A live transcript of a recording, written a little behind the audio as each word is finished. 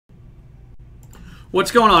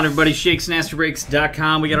What's going on, everybody?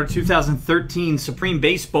 ShakesNastyBreaks.com. We got our 2013 Supreme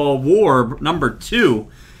Baseball War number 2.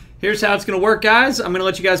 Here's how it's going to work, guys. I'm going to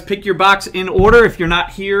let you guys pick your box in order. If you're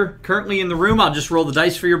not here currently in the room, I'll just roll the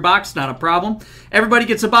dice for your box. Not a problem. Everybody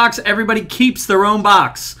gets a box. Everybody keeps their own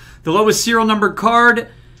box. The lowest serial numbered card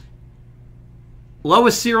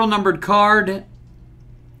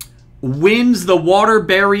wins the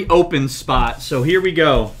Waterbury Open spot. So here we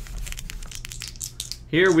go.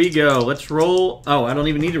 Here we go. Let's roll. Oh, I don't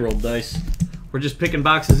even need to roll dice. We're just picking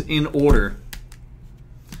boxes in order.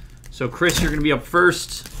 So, Chris, you're going to be up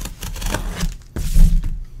first.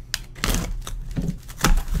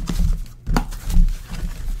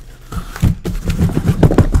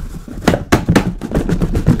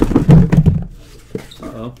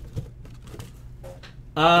 Uh-oh.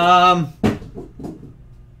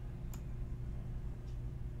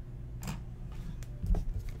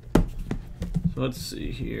 Let's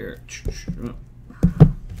see here.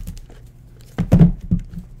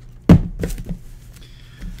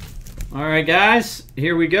 All right, guys,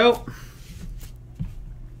 here we go.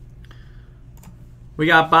 We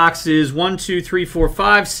got boxes 1, 2, 3, 4,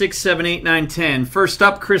 5, 6, 7, 8, 9, 10. First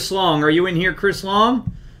up, Chris Long. Are you in here, Chris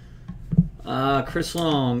Long? Chris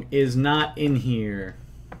Long is not in here.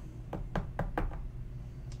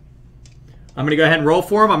 I'm going to go ahead and roll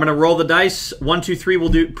for him. I'm going to roll the dice. 1, 2, 3, we'll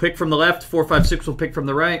do pick from the left. 4, 5, 6, we'll pick from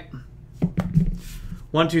the right.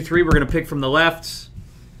 1, 2, 3, we're going to pick from the left.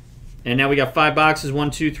 And now we got 5 boxes.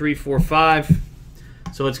 1, 2, 3, 4, 5.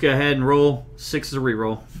 So let's go ahead and roll. 6 is a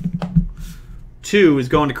reroll. 2 is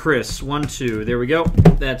going to Chris. 1, 2. There we go.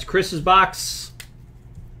 That's Chris's box.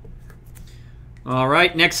 All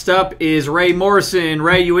right. Next up is Ray Morrison.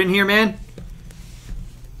 Ray, you in here, man?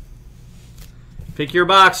 Pick your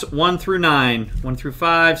box 1 through 9. 1 through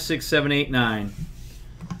 5, 6, 7, 8, 9.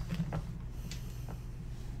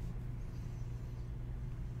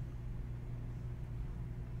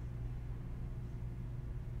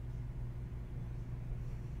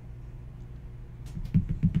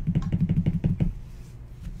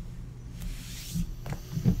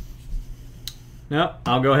 Nope,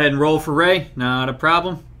 I'll go ahead and roll for Ray. Not a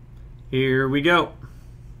problem. Here we go.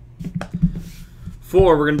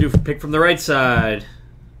 4, we're going to do pick from the right side.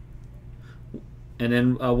 And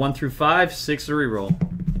then 1 through 5, 6 a reroll.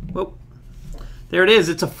 Whoop. There it is.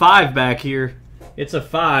 It's a 5 back here. It's a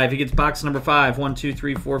 5. He gets box number 5. 1, 2,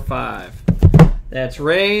 3, 4, 5. That's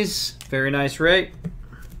Ray's. Very nice, Ray.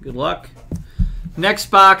 Good luck. Next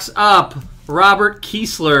box up, Robert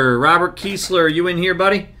Kiesler. Robert Kiesler, you in here,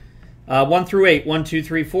 buddy? 1 through 8. 1, 2,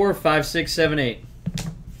 3, 4, 5, 6, 7, 8.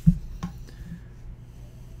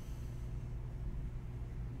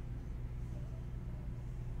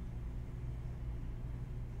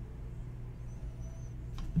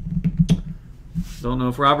 Don't know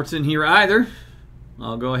if Robert's in here either.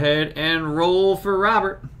 I'll go ahead and roll for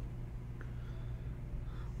Robert.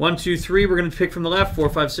 1, 2, 3, we're going to pick from the left. 4,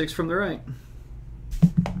 5, 6 from the right.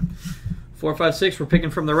 4, 5, 6, we're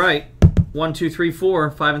picking from the right. 1, 2, 3,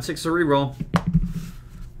 4, 5, and 6 a reroll.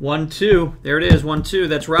 1, 2, there it is. 1, 2,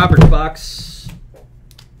 that's Robert's box.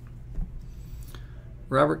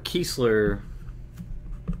 Robert Kiesler.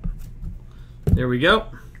 There we go.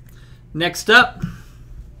 Next up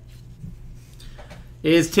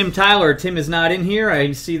is Tim Tyler. Tim is not in here.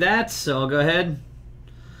 I see that, so I'll go ahead.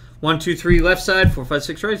 1, 2, 3 left side, 4, 5,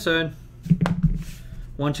 6 right side.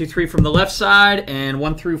 1, 2, 3 from the left side, and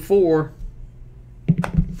 1 through 4.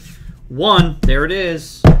 1, there it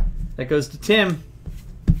is. That goes to Tim.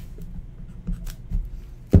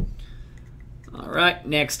 All right,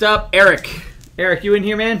 next up, Eric. Eric, you in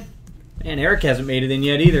here, man? Man, Eric hasn't made it in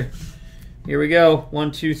yet either. Here we go.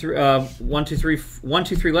 1, 2, 3. 1, 2, 3. 1,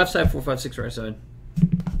 2, 3 left side. 4, 5, 6 right side.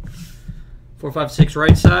 4, 5, 6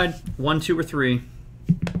 right side. 1, 2, or 3.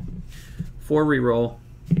 4 reroll.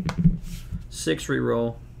 6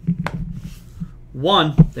 reroll.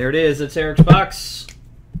 1. There it is. That's Eric's box.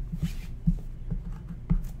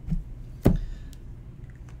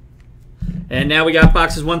 And now we got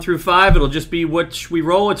boxes 1 through 5. It'll just be which we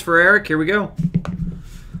roll. It's for Eric. Here we go.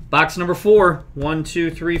 Box number 4. 1,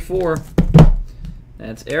 2, 3, 4.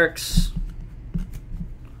 That's Eric's.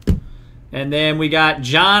 And then we got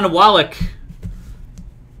John Wallach.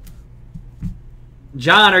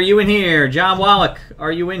 John, are you in here? John Wallach,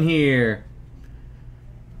 are you in here?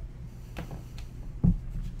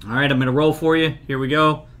 All right, I'm going to roll for you. Here we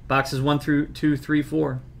go. Boxes 1 through 2, 3,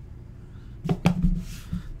 4.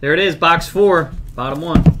 There it is, box 4, bottom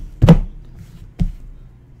 1.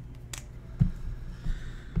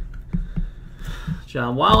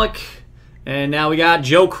 John Wallach. And now we got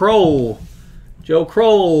Joe Kroll. Joe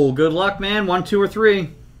Kroll, good luck, man. 1, 2, or 3.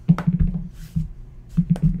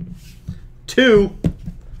 2.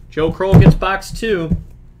 Joe Kroll gets box 2.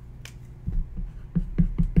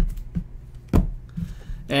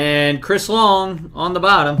 And Chris Long on the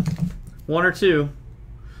bottom. 1 or 2.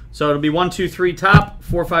 So it'll be 1, 2, 3 top,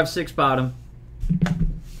 4, 5, 6 bottom.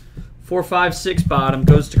 4, 5, 6 bottom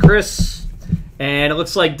goes to Chris. And it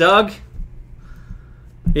looks like Doug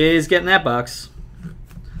is getting that box.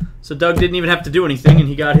 So Doug didn't even have to do anything, and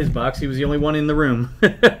he got his box. He was the only one in the room.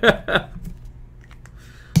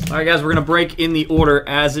 All right, guys, we're going to break in the order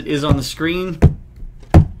as it is on the screen.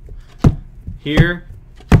 Here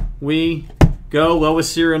we go.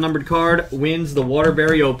 Lowest serial numbered card wins the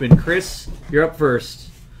Waterbury Open. Chris, you're up first.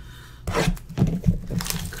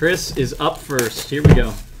 Chris is up first. Here we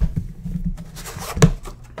go.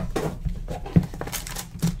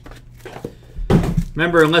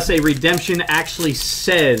 Remember, unless a redemption actually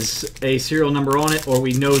says a serial number on it, or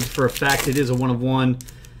we know for a fact it is a 1 of 1,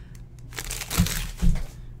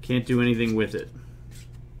 can't do anything with it.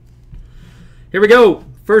 Here we go.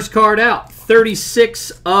 First card out.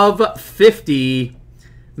 36 of 50.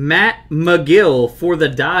 Matt McGill for the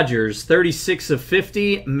Dodgers. 36 of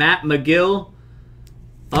 50. Matt McGill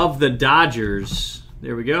of the Dodgers.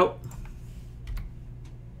 There we go.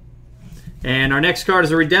 And our next card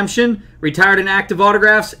is a redemption. Retired and active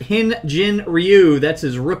autographs. Hyun Jin Ryu. That's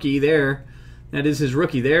his rookie there. That is his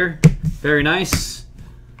rookie there. Very nice.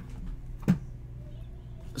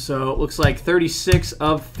 So it looks like 36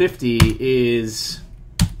 of 50 is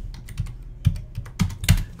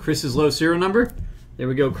Chris's low serial number. There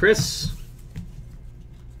we go, Chris.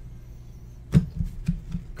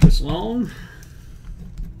 Chris Long.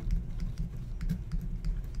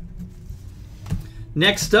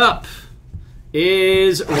 Next up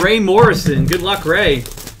is Ray Morrison. Good luck, Ray.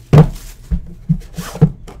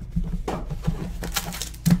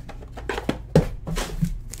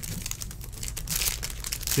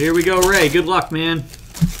 Here we go, Ray. Good luck, man.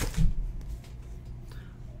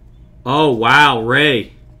 Oh, wow,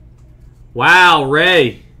 Ray. Wow,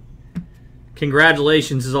 Ray.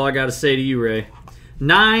 Congratulations is all I got to say to you, Ray.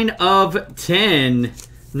 9 of 10.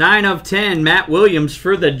 9 of 10. Matt Williams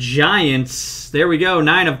for the Giants. There we go,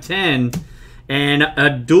 9 of 10. And a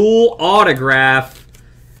dual autograph.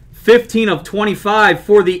 15 of 25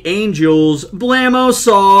 for the Angels. Blammo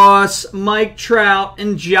Sauce, Mike Trout,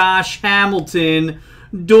 and Josh Hamilton.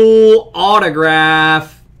 Dual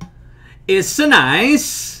autograph. Is so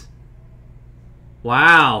nice.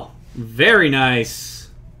 Wow. Very nice.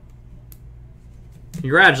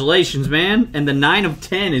 Congratulations, man. And the 9 of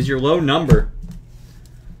 10 is your low number.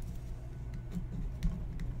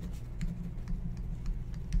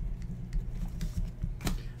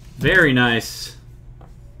 Very nice.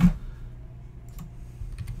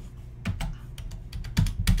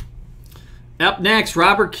 Up next,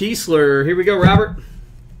 Robert Kiesler. Here we go, Robert.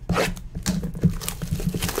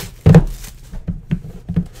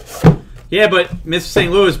 Yeah, but Mr.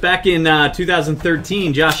 St. Louis, back in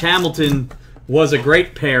 2013, Josh Hamilton was a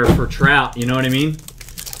great pair for Trout. You know what I mean?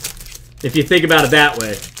 If you think about it that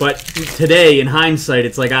way. But today, in hindsight,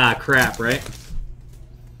 it's like, ah, crap, right?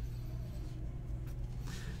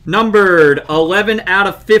 Numbered 11 out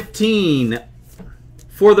of 15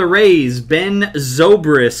 for the Rays, Ben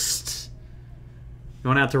Zobrist.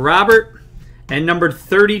 Going out to Robert. And numbered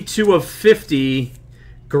 32 of 50,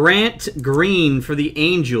 Grant Green for the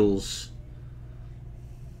Angels.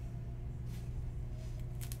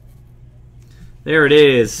 There it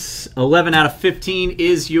is. 11 out of 15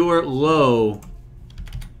 is your low.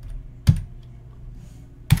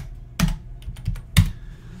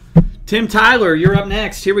 Tim Tyler, you're up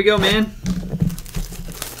next. Here we go, man.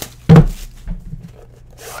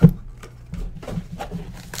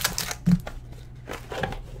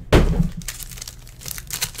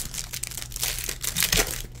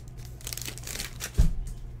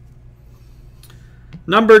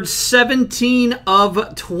 Numbered 17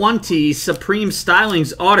 of 20, Supreme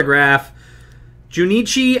Stylings autograph,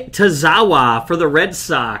 Junichi Tazawa for the Red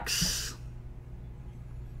Sox.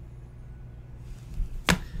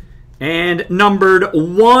 And numbered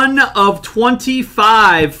 1 of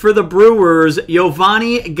 25 for the Brewers,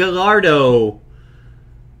 Giovanni Gallardo.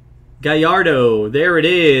 Gallardo, there it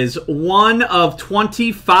is. 1 of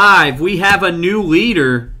 25. We have a new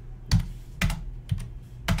leader.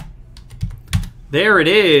 There it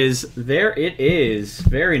is. There it is.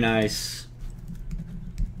 Very nice.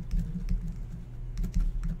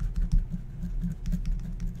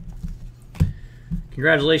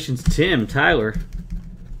 Congratulations, Tim Tyler.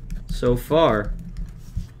 So far.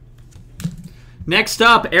 Next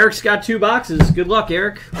up, Eric's got 2 boxes. Good luck,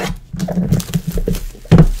 Eric.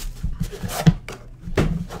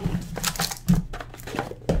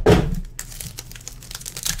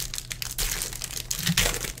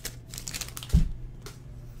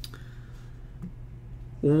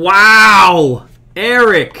 Wow!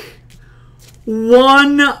 Eric.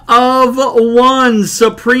 1 of 1.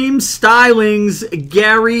 Supreme Stylings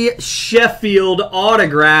Gary Sheffield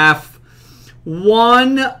autograph.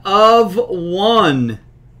 1 of 1.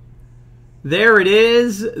 There it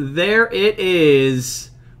is. There it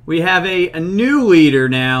is. We have a new leader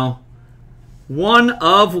now. 1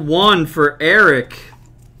 of 1 for Eric.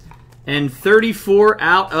 And 34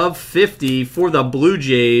 out of 50 for the Blue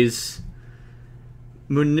Jays.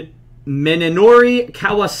 Minenori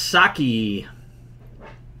Kawasaki.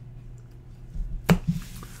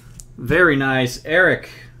 Very nice. Eric,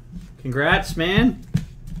 congrats, man.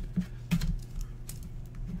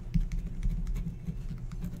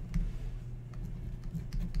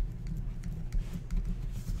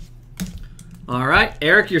 All right,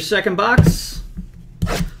 Eric, your second box.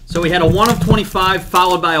 So we had a 1 of 25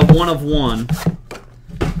 followed by a 1 of 1.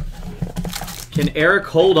 Can Eric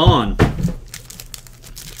hold on?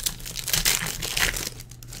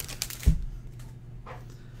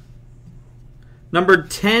 Number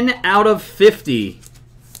 10 out of 50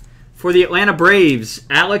 for the Atlanta Braves,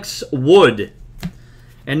 Alex Wood.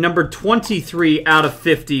 And number 23 out of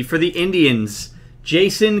 50 for the Indians,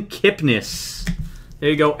 Jason Kipnis. There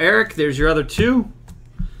you go, Eric. There's your other 2.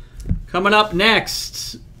 Coming up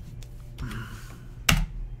next.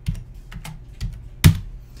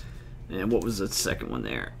 And what was the second one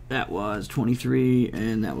there? That was 23,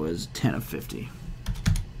 and that was 10 of 50.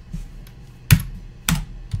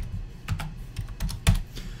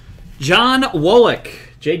 John Wallach.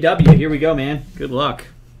 JW, here we go, man. Good luck.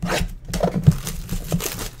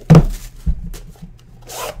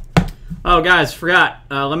 Oh, guys, forgot.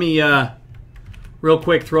 Let me real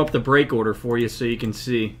quick throw up the break order for you so you can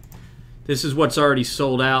see. This is what's already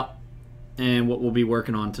sold out and what we'll be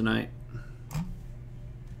working on tonight.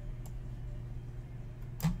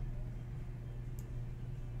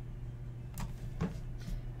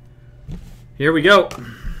 Here we go.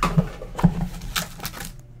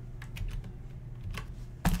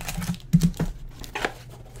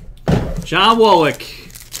 John Wallach.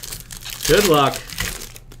 Good luck.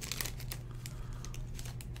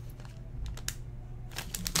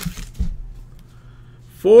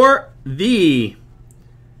 For the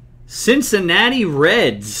Cincinnati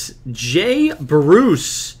Reds, Jay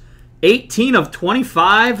Bruce, 18 of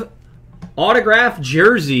 25 autograph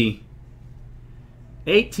jersey.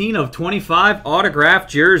 18 of 25 autograph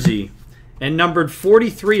jersey. And numbered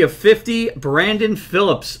 43 of 50, Brandon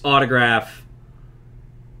Phillips autograph.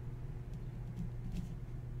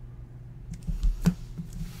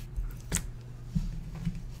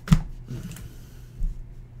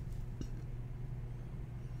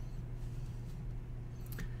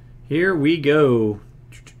 Here we go.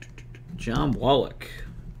 John Wallach.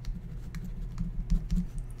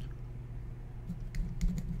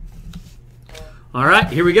 All right,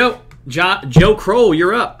 here we go. Joe Kroll,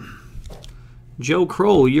 you're up. Joe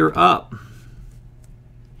Kroll, you're up.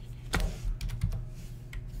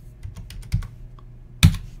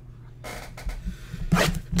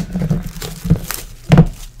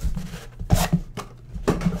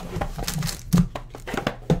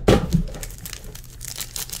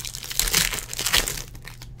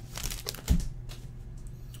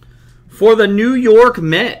 For the New York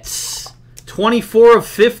Mets, 24 of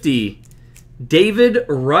 50, David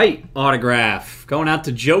Wright autograph. Going out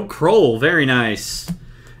to Joe Kroll. Very nice.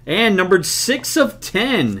 And numbered 6 of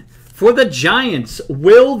 10 for the Giants,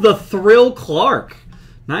 Will the Thrill Clark.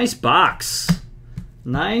 Nice box.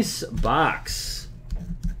 Nice box.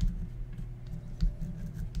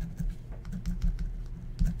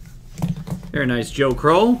 Very nice, Joe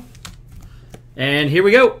Kroll. And here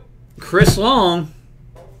we go. Chris Long.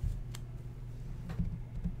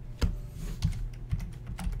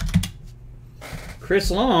 Chris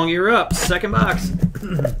Long, you're up. Second box.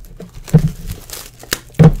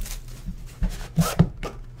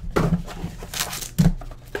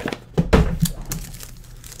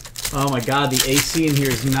 Oh my God, the AC in here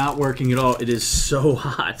is not working at all. It is so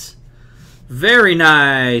hot. Very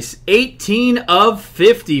nice. 18 of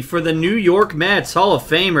 50 for the New York Mets. Hall of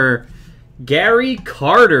Famer, Gary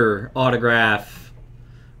Carter autograph.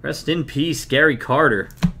 Rest in peace, Gary Carter.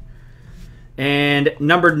 And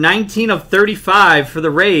numbered 19 of 35 for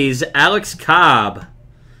the Rays, Alex Cobb.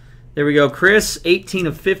 There we go, Chris. 18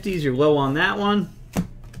 of 50s. You're low on that one.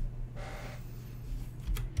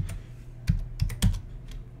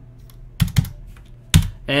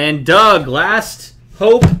 And Doug, last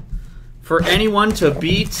hope for anyone to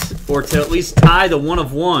beat or to at least tie the 1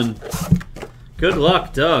 of 1. Good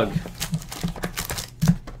luck, Doug.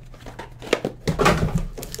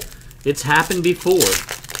 It's happened before.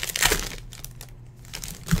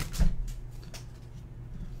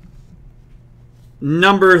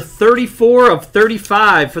 Number 34 of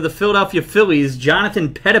 35 for the Philadelphia Phillies,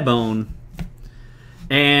 Jonathan Pettibone.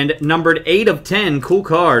 And numbered 8 of 10, cool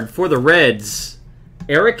card for the Reds,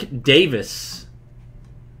 Eric Davis.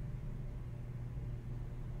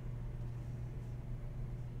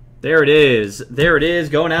 There it is. There it is,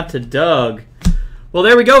 going out to Doug. Well,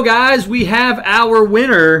 there we go, guys. We have our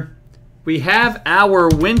winner. We have our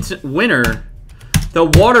winner. The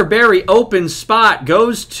Waterbury Open spot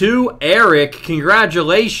goes to Eric.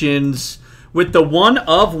 Congratulations with the 1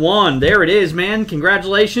 of 1. There it is, man.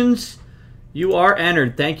 Congratulations. You are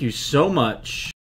entered. Thank you so much.